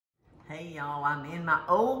Hey y'all, I'm in my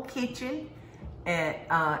old kitchen at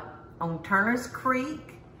on Turner's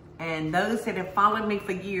Creek, and those that have followed me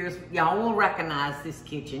for years, y'all will recognize this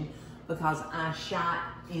kitchen because I shot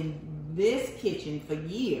in this kitchen for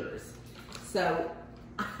years. So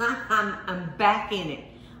I'm back in it.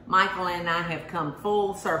 Michael and I have come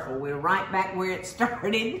full circle. We're right back where it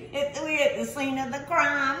started. We're at the scene of the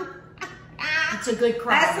crime. It's a good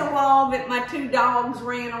crime. That's the wall that my two dogs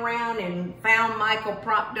ran around and found Michael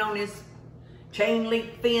propped on his chain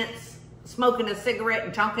link fence, smoking a cigarette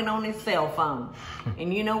and talking on his cell phone.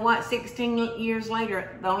 And you know what? 16 years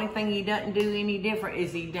later, the only thing he doesn't do any different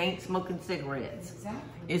is he ain't smoking cigarettes. Exactly.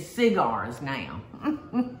 It's cigars now.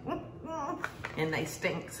 And they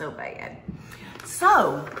stink so bad.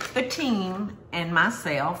 So, the team and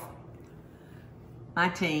myself, my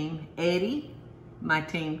team Eddie, my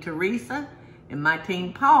team Teresa, and my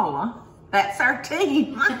team Paula, that's our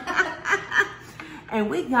team. And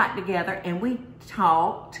we got together and we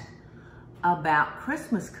talked about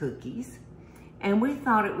Christmas cookies, and we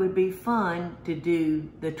thought it would be fun to do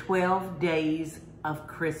the 12 days of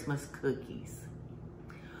Christmas cookies.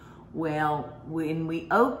 Well, when we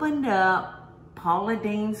opened up Paula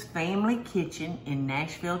Deen's family kitchen in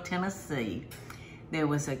Nashville, Tennessee, there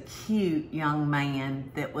was a cute young man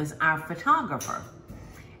that was our photographer,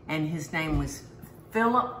 and his name was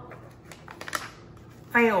Philip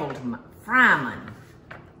Fryman,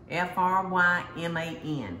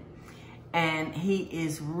 F-R-Y-M-A-N. And he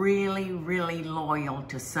is really, really loyal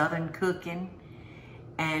to Southern cooking,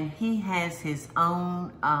 and he has his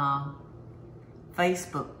own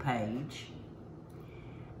Facebook page,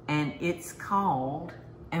 and it's called,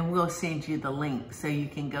 and we'll send you the link so you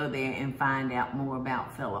can go there and find out more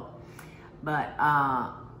about Philip. But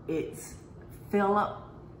it's Philip,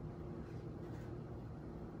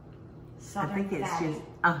 Southern I think it's Fatty. just,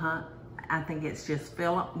 I think it's just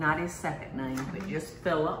Philip, not his second name, but just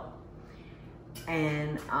Philip.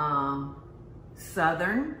 And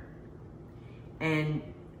Southern and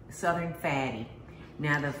Southern Fatty.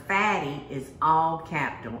 Now the Fatty is all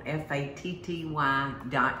capital, Fatty.com.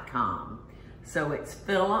 So it's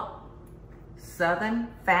Philip, Southern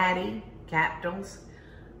Fatty,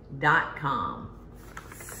 capitals.com.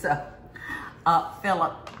 So,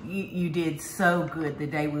 Philip, you did so good the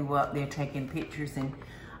day we were up there taking pictures, and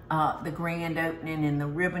the grand opening and the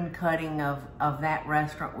ribbon cutting of that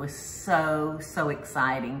restaurant was so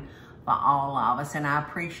exciting for all of us. And I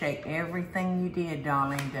appreciate everything you did,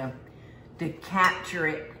 darling, to capture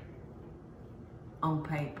it on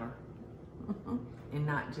paper and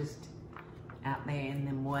not just out there in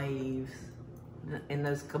them waves, in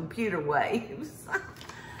those computer waves.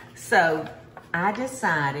 So I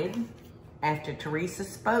decided, after Teresa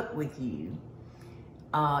spoke with you,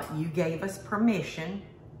 you gave us permission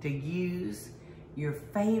to use your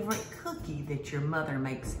favorite cookie that your mother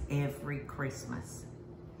makes every Christmas.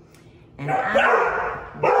 And who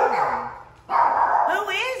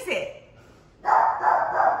is it?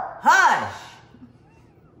 Hush.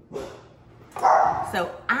 So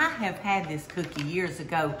I have had this cookie years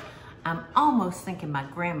ago. I'm almost thinking my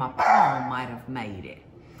grandma Paula might have made it,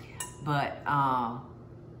 but I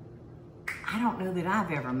don't know that I've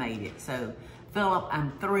ever made it. So Philip,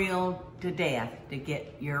 I'm thrilled to death to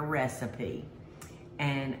get your recipe.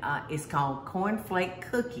 And it's called Cornflake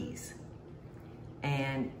Cookies.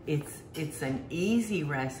 And it's an easy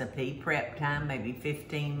recipe. Prep time, maybe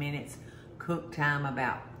 15 minutes. Cook time,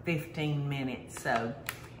 about 15 minutes. So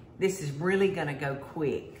this is really gonna go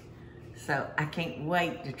quick. So I can't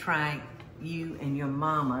wait to try you and your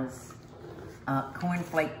mama's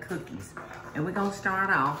cornflake cookies. And we're gonna start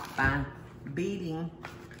off by beating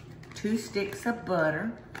 2 sticks of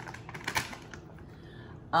butter.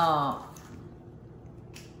 Y'all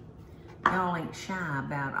ain't shy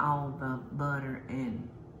about all the butter and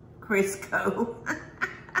Crisco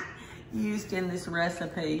used in this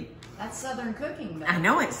recipe. That's Southern cooking, though. I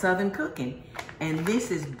know it's Southern cooking. And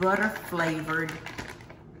this is butter flavored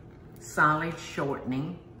solid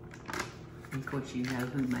shortening. Of course, you know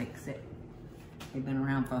who makes it. They've been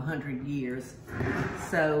around for 100 years.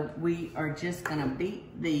 So we are just gonna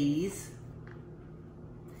beat these.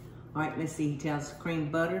 All right, let's see, he tells cream,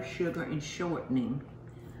 butter, sugar, and shortening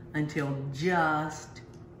until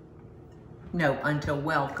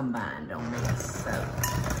well combined on this. So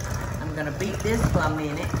I'm gonna beat this for a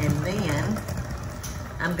minute, and then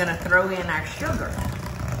I'm gonna throw in our sugar.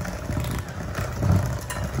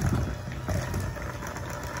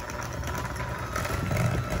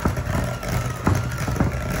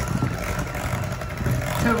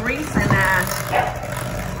 Teresa and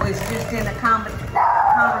I was just in a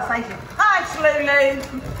conversation. Hush, Lulu.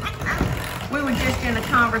 we were just in a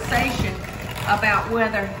conversation about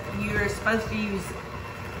whether you're supposed to use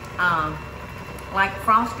like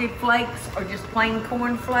Frosted Flakes or just plain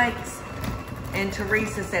corn flakes. And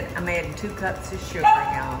Teresa said, I'm adding 2 cups of sugar,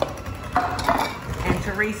 y'all. And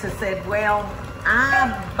Teresa said, well,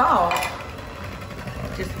 I bought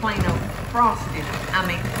just plain old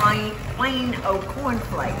plain old corn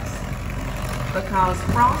flakes, because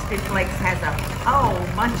Frosted Flakes has a whole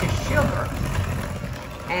bunch of sugar.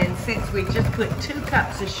 And since we just put 2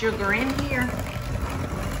 cups of sugar in here,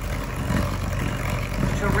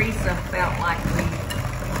 Teresa felt like we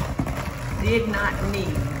did not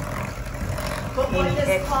need any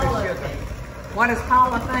extra sugar. What does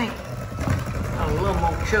Paula think? Oh, a little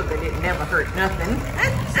more sugar didn't never hurt nothing.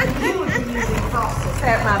 So you would be using Frosted.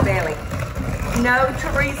 At my belly. No,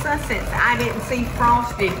 Teresa, since I didn't see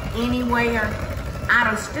Frosted anywhere, I'd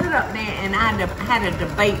have stood up there and I'd have had a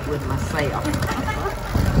debate with myself.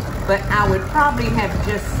 But I would probably have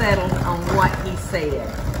just settled on what he said.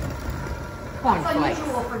 Cornflakes. It's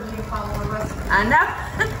unusual for you to follow a recipe. I know.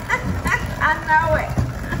 I know it.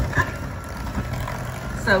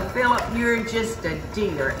 So, Philip, you're just a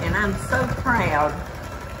dear, and I'm so proud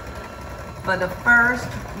for the first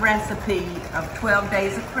recipe of 12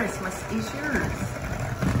 Days of Christmas is yours.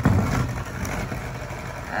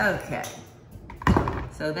 Okay.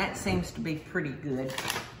 So that seems to be pretty good.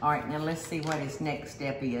 All right, now let's see what his next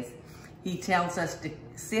step is. He tells us to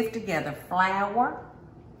sift together flour,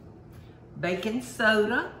 baking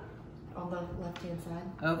soda, on the left-hand side.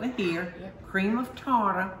 over here, Yep. cream of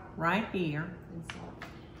tartar right here, And salt.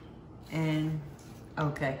 and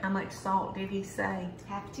okay, how much salt did he say?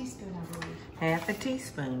 Half a teaspoon, I believe. Half a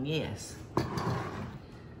teaspoon, yes.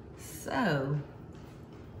 So,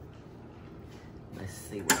 let's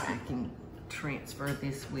see what I can transfer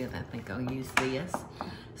this with. I think I'll use this.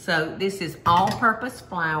 So this is all-purpose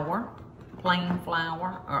flour, plain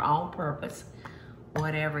flour, or all-purpose,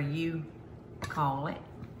 whatever you call it.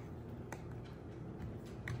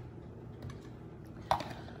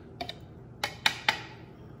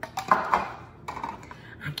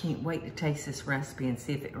 I can't wait to taste this recipe and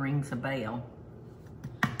see if it rings a bell.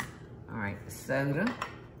 All right, soda,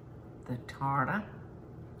 the tartar,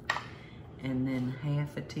 and then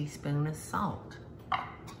half a teaspoon of salt.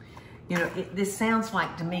 You know, this sounds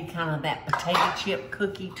like to me kind of that potato chip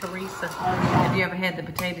cookie, Teresa. Have you ever had the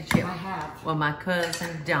potato chip? I have. Well, my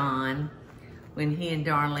cousin Don, when he and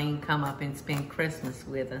Darlene come up and spend Christmas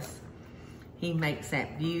with us, he makes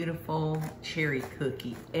that beautiful cherry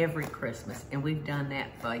cookie every Christmas. And we've done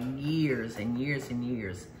that for years and years and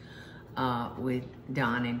years with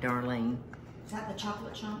Don and Darlene. Is that the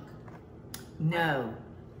chocolate chunk? No,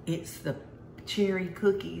 it's the cherry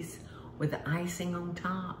cookies with the icing on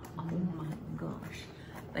top. Oh my gosh.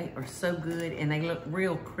 They are so good and they look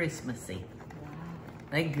real Christmassy. Wow.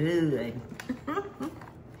 They good.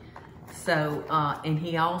 So, and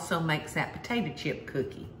he also makes that potato chip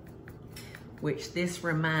cookie, which this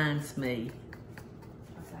reminds me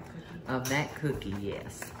of that cookie,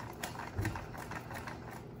 yes.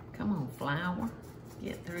 Come on, flour,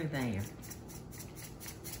 get through there.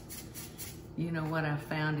 You know what I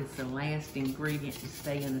found is the last ingredient to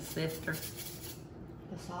stay in the sifter?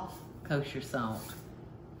 The salt? Kosher salt.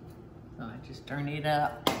 So I just turn it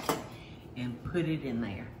up and put it in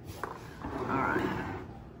there. All right.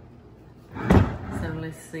 So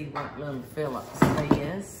let's see what little Philip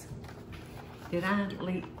says. Did I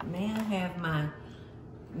leave? May I have my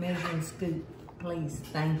measuring scoop, please?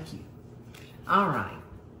 Thank you. All right.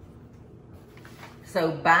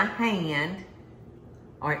 So by hand,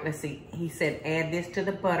 all right, let's see. He said add this to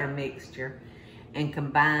the butter mixture and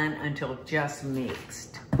combine until just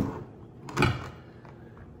mixed.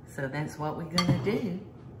 So that's what we're gonna do.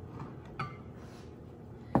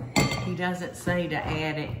 He doesn't say to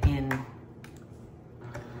add it in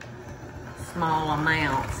small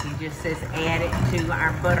amounts. He just says add it to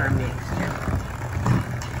our butter mixture.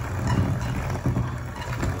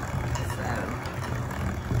 So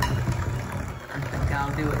I think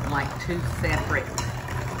I'll do it like two separate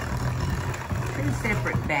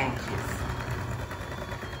batches.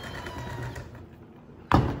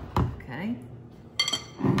 Okay.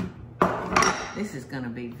 This is going to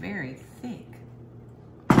be very thick.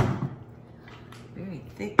 Very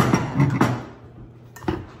thick.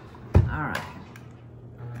 All right.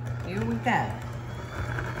 Here we go.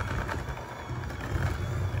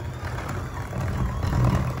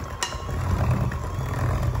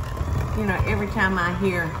 You know, every time I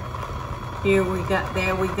hear, here we go,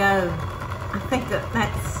 there we go, I think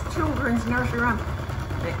that's children's nursery rhyme.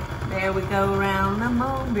 There we go around the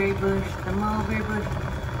mulberry bush, the mulberry bush.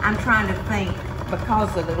 I'm trying to think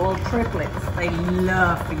because of the little triplets, they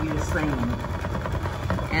love for you to sing.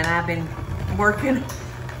 And I've been working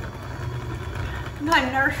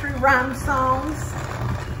my nursery rhyme songs.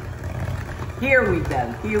 Here we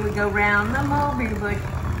go. Here we go round the mulberry bush.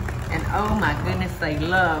 And oh my goodness, they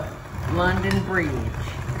love London Bridge.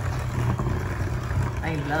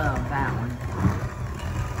 They love that one.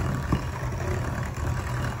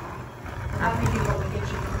 How we do what we get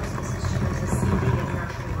you for Christmas is choose a CD and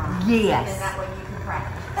nursery rhymes. Yes. And that way you can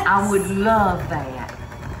practice. I would love that.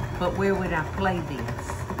 But where would I play this?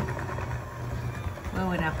 Where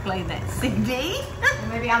would I play that CD? Well,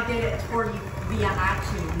 maybe I'll get it for you via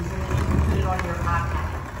iTunes and then you can put it on your iPad.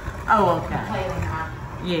 Oh, And play okay. it on your iPad.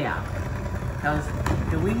 Yeah. Because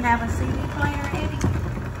do we have a CD player, Eddie?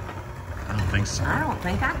 I don't think so. I don't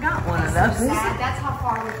think I got one of That's those. so sad. That's how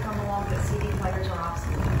far we've come along that CD players are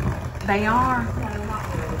obsolete. They are. No, not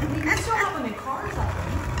really. I mean, we still have them in cars, I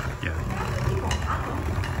think. Yeah. People have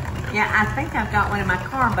them. Yeah, I think I've got one in my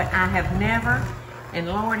car, but I have never, and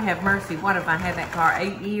Lord have mercy, what if I had that car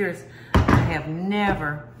 8 years? I have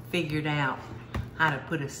never figured out how to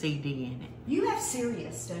put a CD in it. You have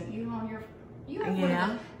Sirius, don't you, on your... You have one Yeah, of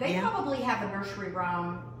them. They yeah. probably have a nursery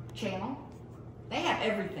rhyme channel. They have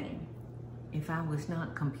everything. If I was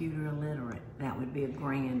not computer illiterate, that would be a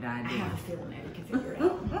grand I idea. have a feeling that we can figure it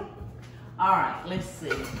out. All right, let's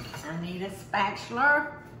see. I need a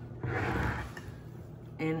spatula.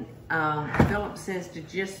 And Philip says to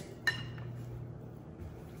just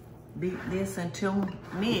beat this until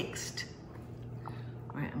mixed.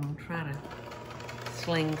 All right, I'm gonna try to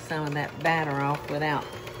sling some of that batter off without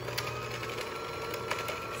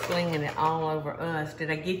slinging it all over us. Did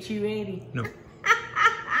I get you, Eddie? Nope.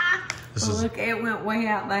 This Well, is, look, it went way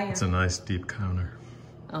out there. it's a nice deep counter.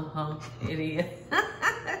 Uh-huh, it is.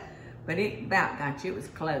 But it about got you, it was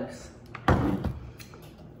close.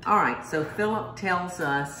 All right, so Philip tells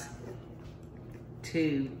us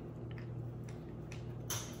to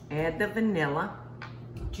add the vanilla.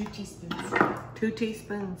 2 teaspoons. 2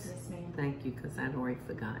 teaspoons. Yes, ma'am. Thank you, because I'd already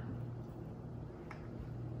forgotten.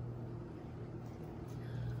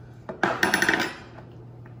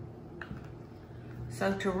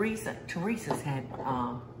 So Teresa's had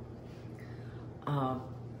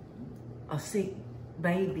a sick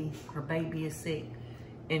baby. Her baby is sick,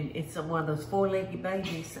 and it's one of those 4-legged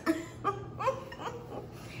babies.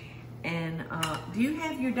 And do you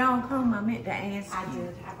have your dog home? I meant to ask I you.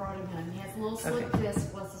 did. I brought him home. He has a little slip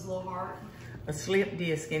disc, bless his little heart. A slip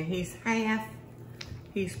disc, and he's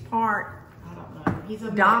part I don't know. He was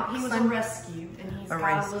a Dachshund? rescue, and he's A got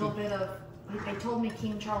rescue. a little bit of. They told me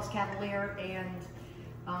King Charles Cavalier and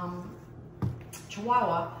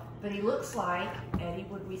Chihuahua, but he looks like, Eddie,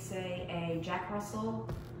 would we say a Jack Russell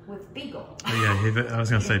with Beagle? Oh, yeah, I was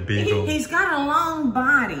gonna say beagle. He's got a long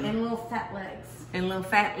body And little fat legs. and little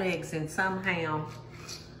fat legs, and somehow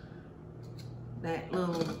that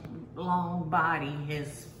little long body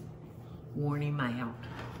has worn him out.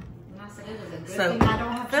 And I said, it is a good So, thing I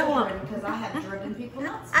don't have Philip- children because I have driven people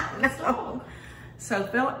nuts by this dog. So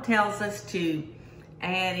Philip tells us to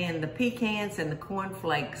add in the pecans and the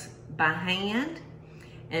cornflakes by hand.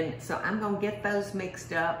 And so I'm gonna get those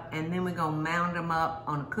mixed up, and then we're gonna mound them up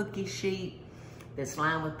on a cookie sheet that's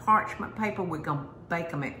lined with parchment paper. We're gonna bake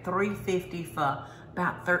them at 350 for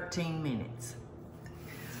about 13 minutes.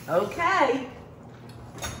 Okay,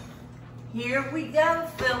 here we go,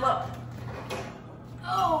 Philip.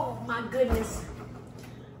 Oh my goodness.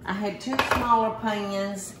 I had 2 smaller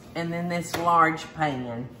pans and then this large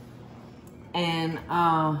pan. And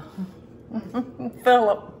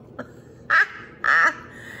Philip,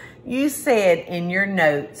 you said in your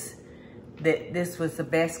notes that this was the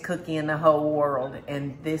best cookie in the whole world,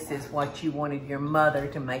 and this is what you wanted your mother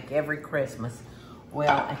to make every Christmas.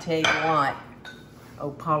 Well, I tell you what,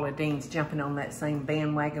 oh, Paula Deen's jumping on that same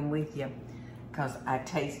bandwagon with you, because I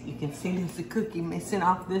taste, you can see there's a cookie missing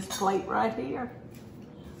off this plate right here.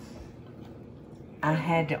 I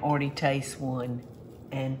had to already taste one,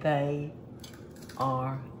 and they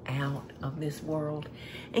are out of this world.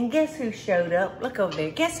 And guess who showed up? Look over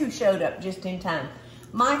there. Guess who showed up just in time?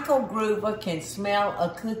 Michael Groover can smell a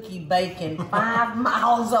cookie baking 5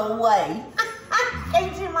 miles away.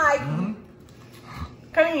 Can't you, Mike? Mm-hmm.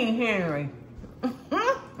 Come here, Henry.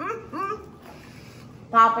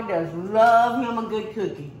 Papa does love him a good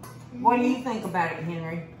cookie. What do you think about it,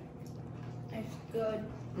 Henry? It's good.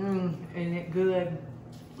 Isn't it good?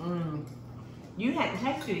 You hadn't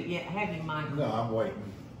tasted it yet, have you, Michael? No, I'm waiting.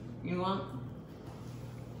 You want?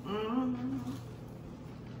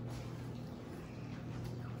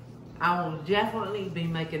 I will definitely be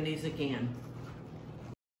making these again.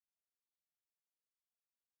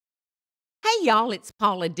 Hey y'all, it's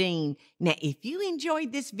Paula Deen. Now, if you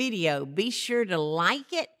enjoyed this video, be sure to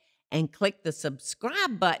like it and click the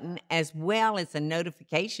subscribe button as well as the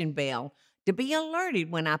notification bell to be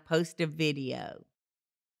alerted when I post a video.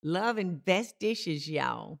 Love and best dishes,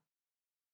 y'all.